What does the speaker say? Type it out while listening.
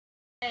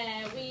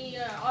We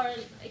are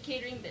a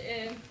catering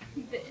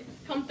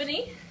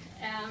company.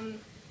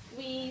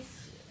 We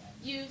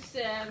use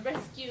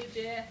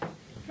rescued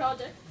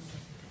products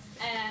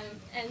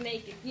and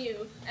make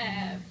new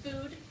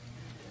food,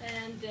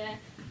 and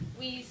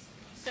we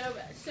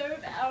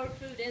serve our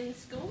food in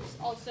schools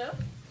also.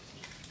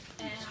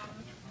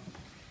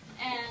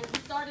 And we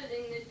started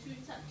in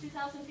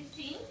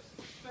 2015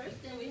 first,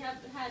 and we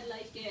have had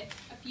like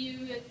a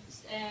few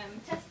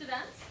test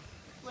events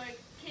where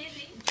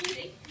Kathy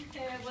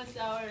was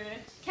our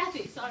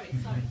Kathy, sorry,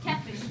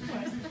 Kathy of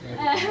course,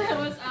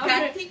 was our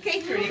Kathy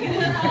catering.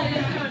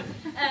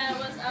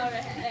 Was our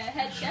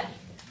head chef,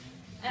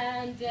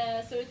 and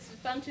so it's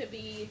fun to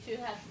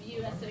have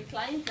you as a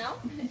client now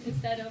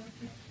instead of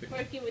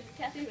working with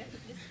Kathy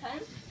this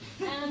time.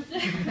 And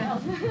well,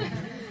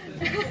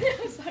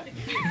 sorry.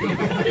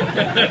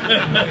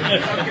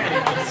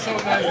 So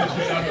nice that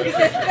she's on. It's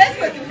a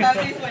stressful to have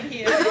this one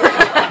here.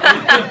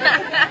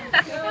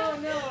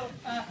 No.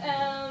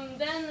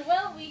 Then,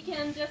 well, we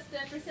can just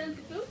present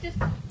the food, just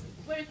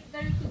very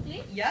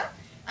quickly. Yeah,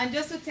 and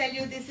just to tell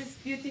you, this is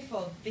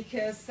beautiful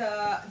because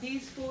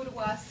this food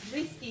was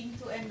risking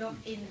to end up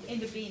in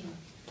the bin.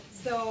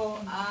 So,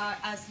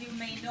 as you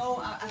may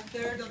know, a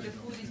third of the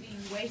food is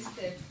being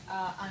wasted,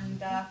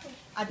 and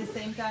at the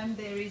same time,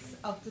 there is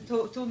up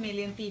to 2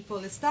 million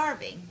people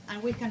starving,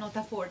 and we cannot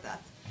afford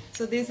that.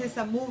 So, this is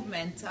a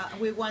movement.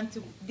 We want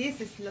to. This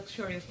is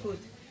luxury food.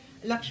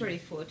 Luxury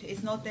food.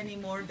 It's not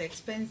anymore the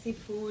expensive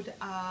food.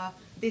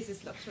 This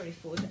is luxury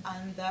food,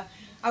 and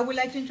I would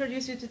like to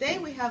introduce you today.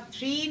 We have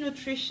 3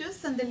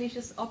 nutritious and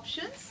delicious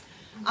options.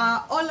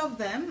 All of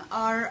them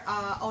are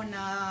on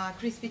a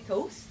crispy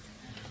toast.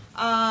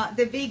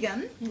 The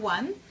vegan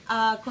one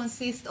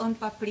consists on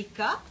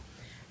paprika,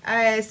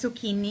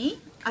 zucchini,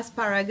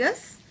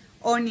 asparagus,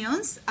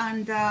 onions,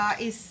 and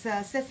is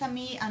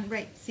sesame and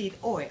rapeseed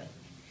oil.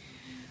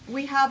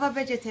 We have a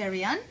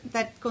vegetarian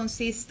that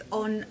consists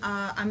on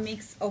a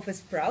mix of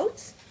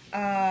sprouts,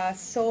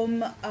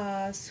 some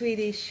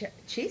Swedish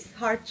cheese,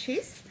 hard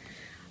cheese,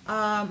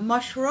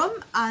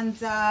 mushroom, and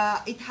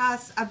it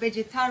has a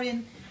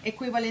vegetarian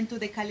equivalent to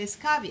the Calais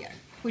caviar,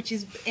 which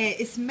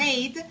is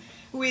made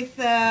with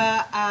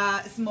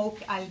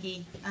smoked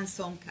algae and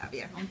some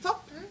caviar on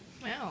top.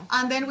 Wow.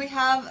 And then we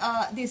have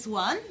this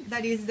one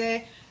that is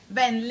the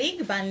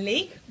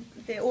banlig,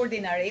 the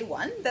ordinary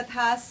one that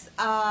has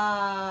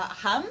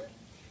ham,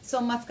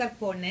 some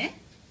mascarpone,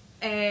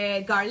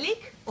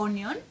 garlic,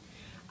 onion,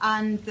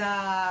 and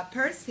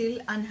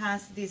persil, and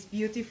has this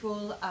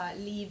beautiful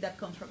leaf that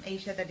comes from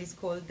Asia that is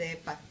called the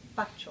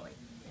pak choy.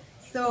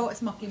 So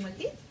smoking with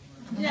it.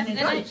 Yes, and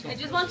I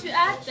just want to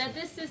add that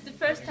this is the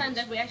first time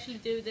that we actually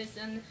do this,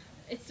 and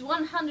it's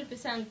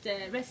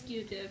 100%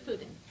 rescued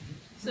food.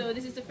 So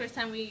this is the first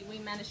time we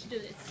managed to do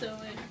this. So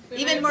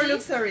even more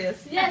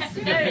luxurious. Yes,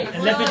 very.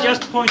 And let me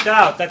just point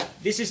out that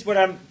this is what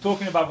I'm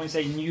talking about when I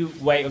say new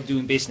way of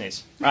doing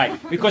business, right?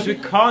 Because we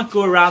can't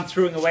go around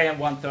throwing away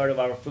 1/3 of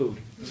our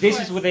food. This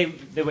is what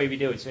the way we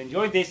do it. So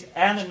enjoy this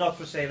and a not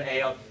for sale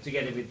ale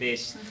together with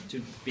this to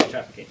be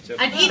trafficking. So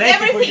and eat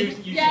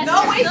everything. Yes.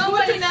 No waste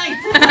food tonight.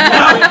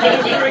 No,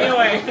 we're throwing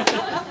away.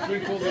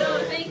 So,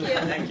 thank you.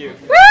 Thank you.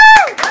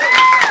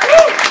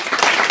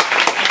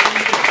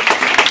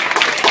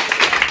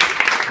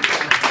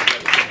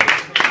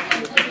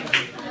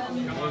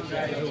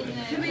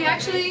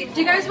 Do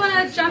you guys want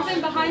to jump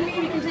in behind me?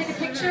 We can take a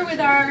picture with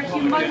our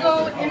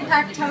Humongo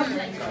Impact Hub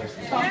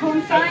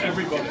Stockholm sign.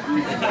 Everybody.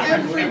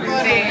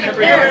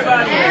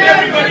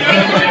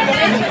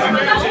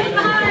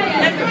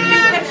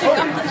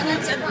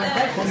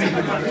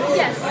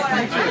 Yes.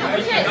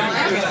 Okay.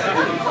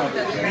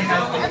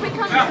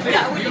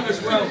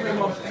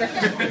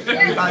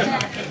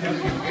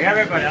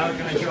 Everybody, I'm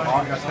going to join.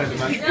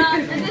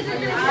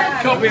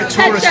 Can't be a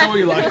tourist all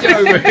you like. Get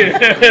over here.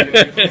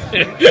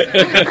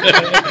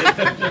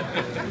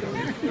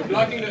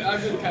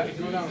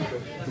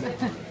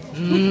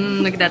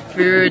 Look at that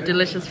food,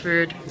 delicious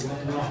food.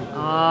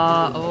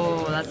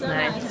 Oh, that's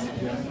nice.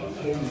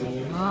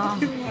 Oh.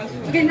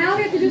 Okay, now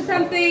we have to do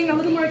something a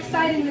little more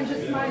exciting than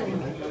just smiling.